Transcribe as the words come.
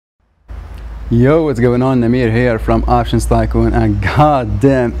Yo, what's going on? Namir here from Options Tycoon, and god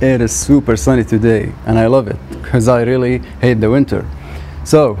damn, it is super sunny today and I love it because I really hate the winter.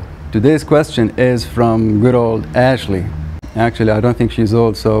 So today's question is from good old Ashley. Actually, I don't think she's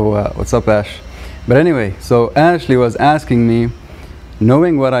old, so what's up, Ash? But anyway, so Ashley was asking me,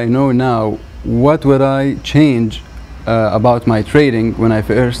 knowing what I know now, what would I change about my trading when I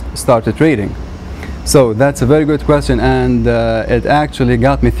first started trading? So that's a very good question, and it actually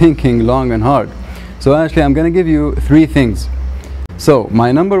got me thinking long and hard. So Ashley, I'm going to give you three things. So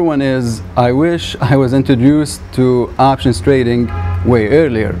my number one is, I wish I was introduced to options trading way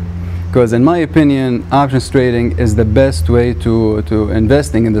earlier, because in my opinion, options trading is the best way to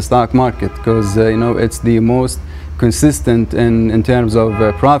investing in the stock market, because you know, it's the most consistent in terms of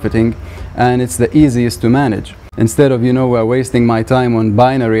profiting, and it's the easiest to manage. Instead of, you know, wasting my time on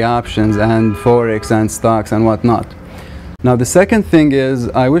binary options and forex and stocks and whatnot. Now the second thing is,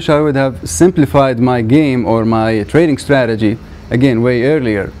 I wish I would have simplified my game or my trading strategy again way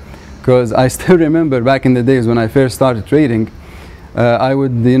earlier, because I still remember back in the days when I first started trading, I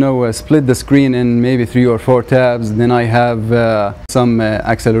would, you know, split the screen in maybe 3 or 4 tabs. Then I have some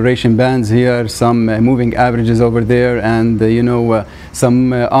acceleration bands here, some moving averages over there, and you know,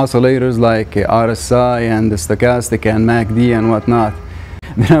 some oscillators like RSI and the stochastic and MACD and whatnot.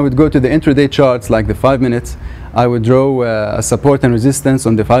 Then I would go to the intraday charts, like the 5 minutes. I would draw a support and resistance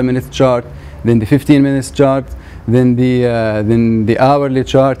on the 5-minute chart, then the 15-minute chart, then the hourly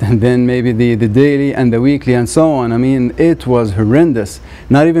chart, and then maybe the daily and the weekly and so on. I mean, it was horrendous.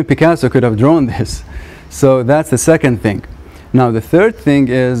 Not even Picasso could have drawn this. So that's the second thing. Now the third thing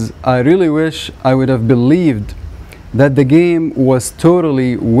is, I really wish I would have believed that the game was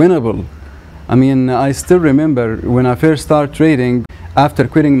totally winnable. I mean, I still remember when I first started trading after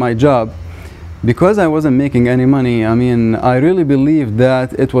quitting my job, because I wasn't making any money. I mean, I really believed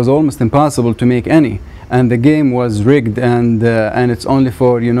that it was almost impossible to make any, and the game was rigged, and it's only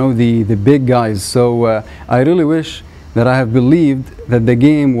for, you know, the big guys. So I really wish that I have believed that the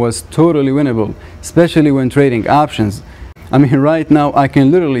game was totally winnable, especially when trading options. I mean, right now I can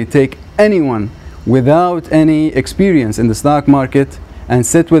literally take anyone without any experience in the stock market and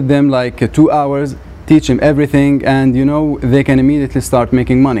sit with them like 2 hours, teach them everything, and you know, they can immediately start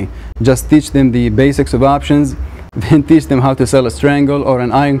making money. Just teach them the basics of options, then teach them how to sell a strangle or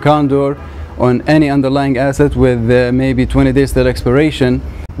an Iron Condor on any underlying asset with maybe 20 days till expiration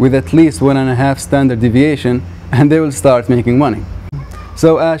with at least 1.5 standard deviation, and they will start making money.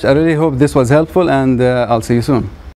 So Ash, I really hope this was helpful, and I'll see you soon.